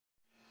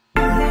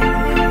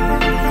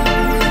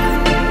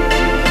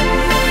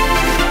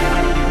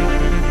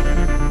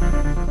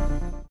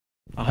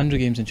100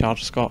 games in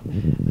charge, Scott.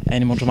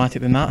 Any more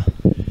dramatic than that?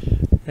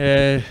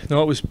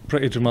 No, it was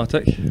pretty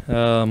dramatic.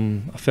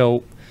 I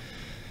felt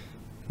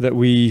that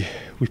we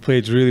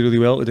played really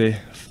well today.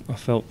 I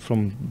felt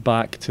from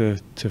back to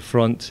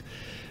front,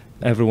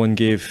 everyone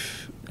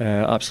gave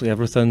absolutely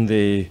everything.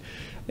 They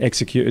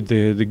executed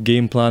the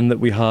game plan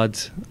that we had,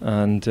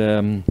 and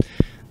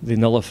they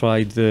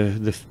nullified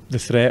the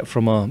threat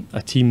from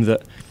a team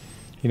that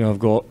have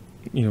got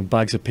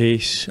bags of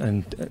pace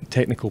and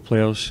technical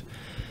players,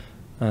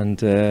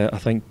 and I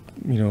think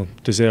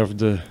deserved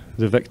the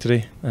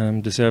victory,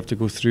 deserved to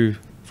go through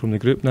from the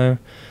group now,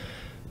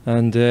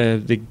 and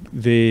they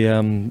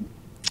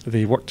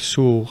worked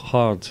so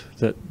hard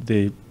that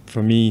they,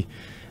 for me,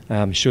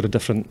 showed a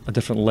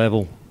different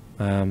level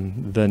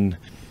than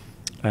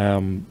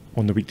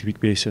on the week-to-week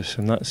basis,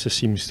 and that just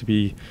seems to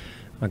be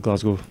a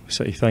Glasgow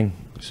City thing.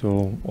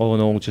 So all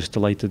in all, just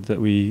delighted that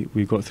we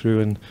got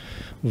through, and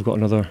we've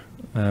got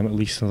at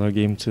least another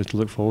game to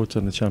look forward to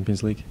in the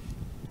Champions League.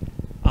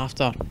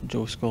 After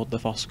Joe scored the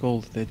first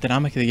goal, the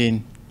dynamic of the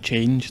game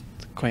changed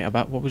quite a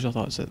bit. What was your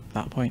thoughts at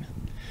that point?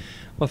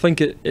 Well, I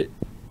think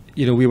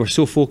we were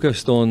so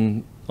focused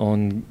on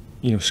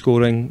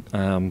scoring,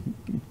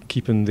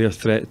 keeping their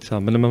threat to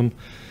a minimum,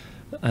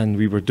 and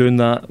we were doing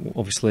that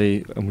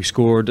obviously, and we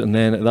scored. And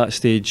then at that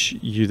stage,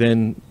 you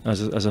then,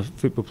 as a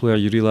football player,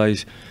 you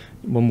realise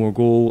one more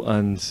goal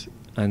and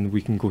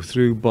we can go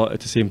through. But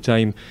at the same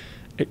time,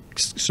 it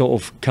sort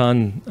of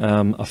can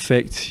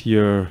affect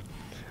your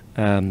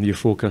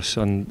focus.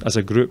 And as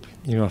a group,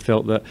 I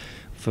felt that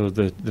for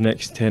the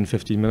next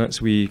 10-15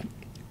 minutes, we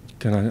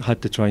kind of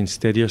had to try and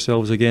steady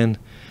ourselves again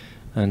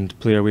and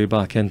play our way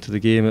back into the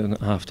game. And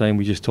at half time,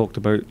 we just talked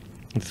about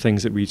the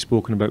things that we'd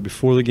spoken about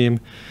before the game,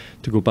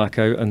 to go back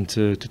out and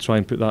to try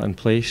and put that in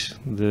place.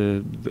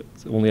 The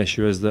only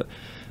issue is that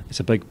it's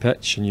a big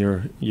pitch and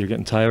you're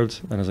getting tired,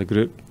 and as a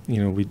group,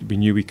 we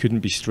knew we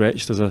couldn't be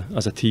stretched as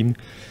a team.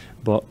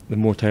 But the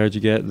more tired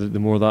you get, the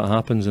more that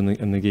happens in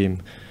the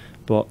game.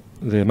 But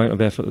the amount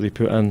of effort that they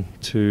put in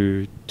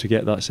to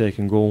get that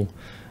second goal,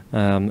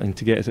 and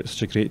to get it at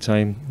such a great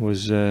time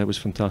was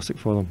fantastic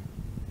for them.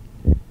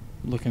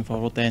 Looking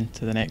forward then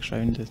to the next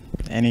round,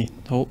 any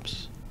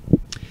hopes?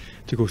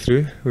 To go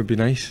through would be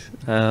nice.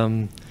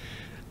 A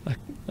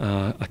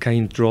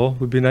kind draw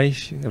would be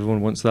nice.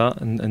 Everyone wants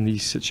that in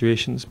these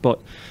situations.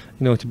 But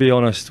to be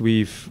honest,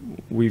 we've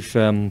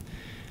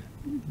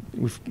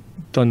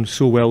done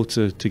so well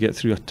to get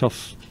through a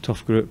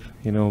tough group.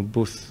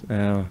 Both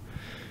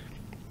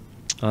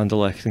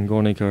Anderlecht and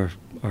Gornig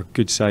are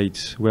good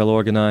sides, well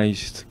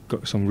organised,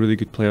 got some really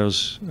good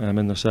players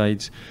in their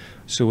sides.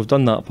 So we've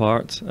done that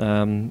part.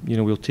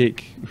 We'll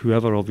take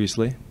whoever,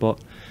 obviously, but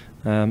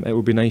it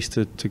would be nice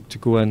to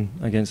go in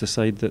against a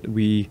side that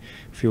we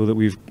feel that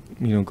we've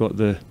got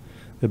the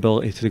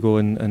ability to go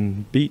in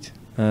and beat.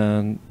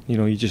 And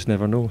you just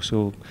never know.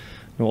 So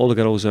all the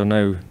girls are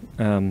now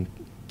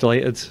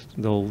delighted.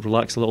 They'll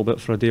relax a little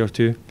bit for a day or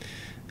two,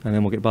 and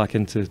then we'll get back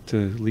into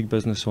league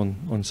business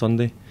on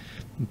Sunday.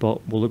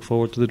 But we'll look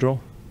forward to the draw.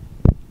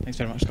 Thanks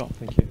very much, Scott.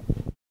 Thank you.